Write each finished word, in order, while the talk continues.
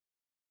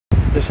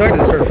decided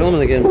to start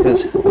filming again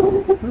because I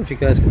don't know if you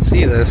guys can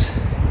see this.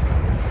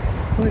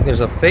 I think there's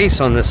a face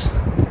on this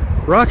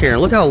rock here,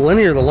 and look how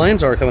linear the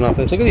lines are coming off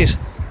this. Look at these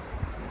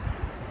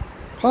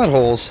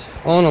potholes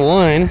on a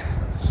line.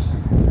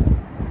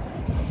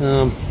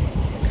 I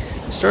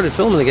started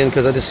filming again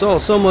because I just saw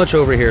so much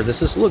over here. This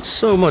just looks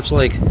so much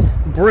like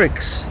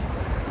bricks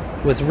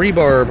with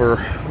rebar or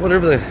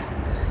whatever the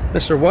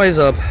Mr. Wise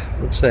Up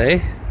would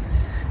say.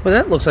 Well,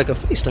 that looks like a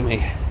face to me.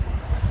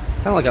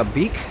 Kind of like a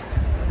beak.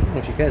 I don't know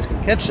if you guys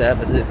can catch that,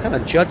 but it kind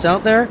of juts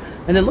out there.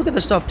 And then look at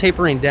the stuff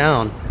tapering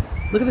down.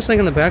 Look at this thing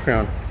in the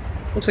background.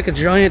 Looks like a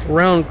giant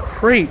round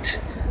crate,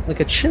 like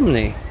a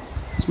chimney.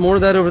 There's more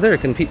of that over there.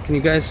 Can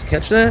you guys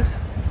catch that?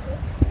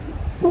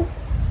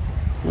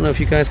 I don't know if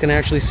you guys can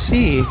actually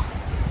see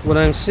what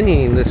I'm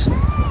seeing. This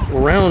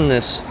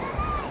roundness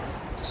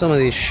to some of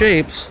these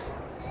shapes.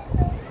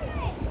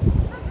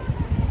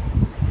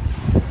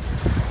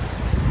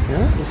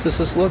 Yeah,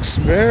 this looks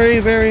very,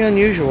 very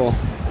unusual.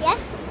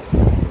 Yes.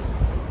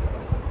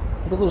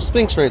 The little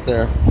sphinx right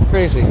there.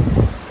 Crazy.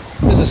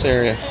 What is this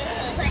area?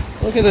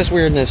 Look at this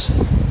weirdness.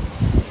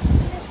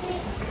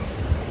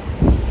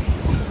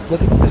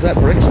 Look, is that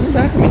bricks in the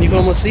back? I mean, you can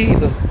almost see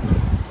the...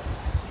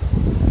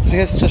 I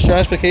guess it's a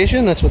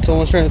stratification. That's what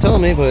someone's trying to tell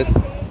me, but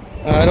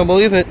I don't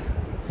believe it.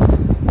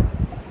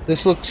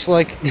 This looks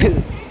like...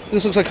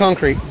 this looks like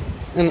concrete.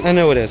 And I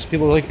know it is.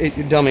 People are like, hey,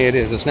 you dummy, it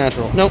is. It's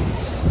natural. Nope.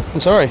 I'm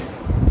sorry.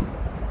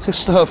 This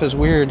stuff is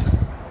weird.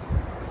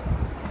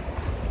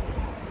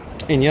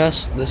 And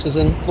yes, this is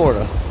in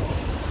Florida.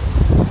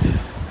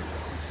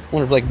 I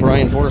wonder if like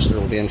Brian Forrester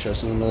will be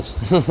interested in this.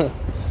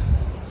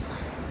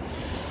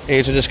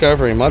 Age of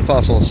Discovery, mud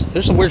fossils.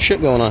 There's some weird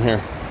shit going on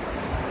here.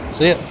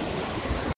 See it?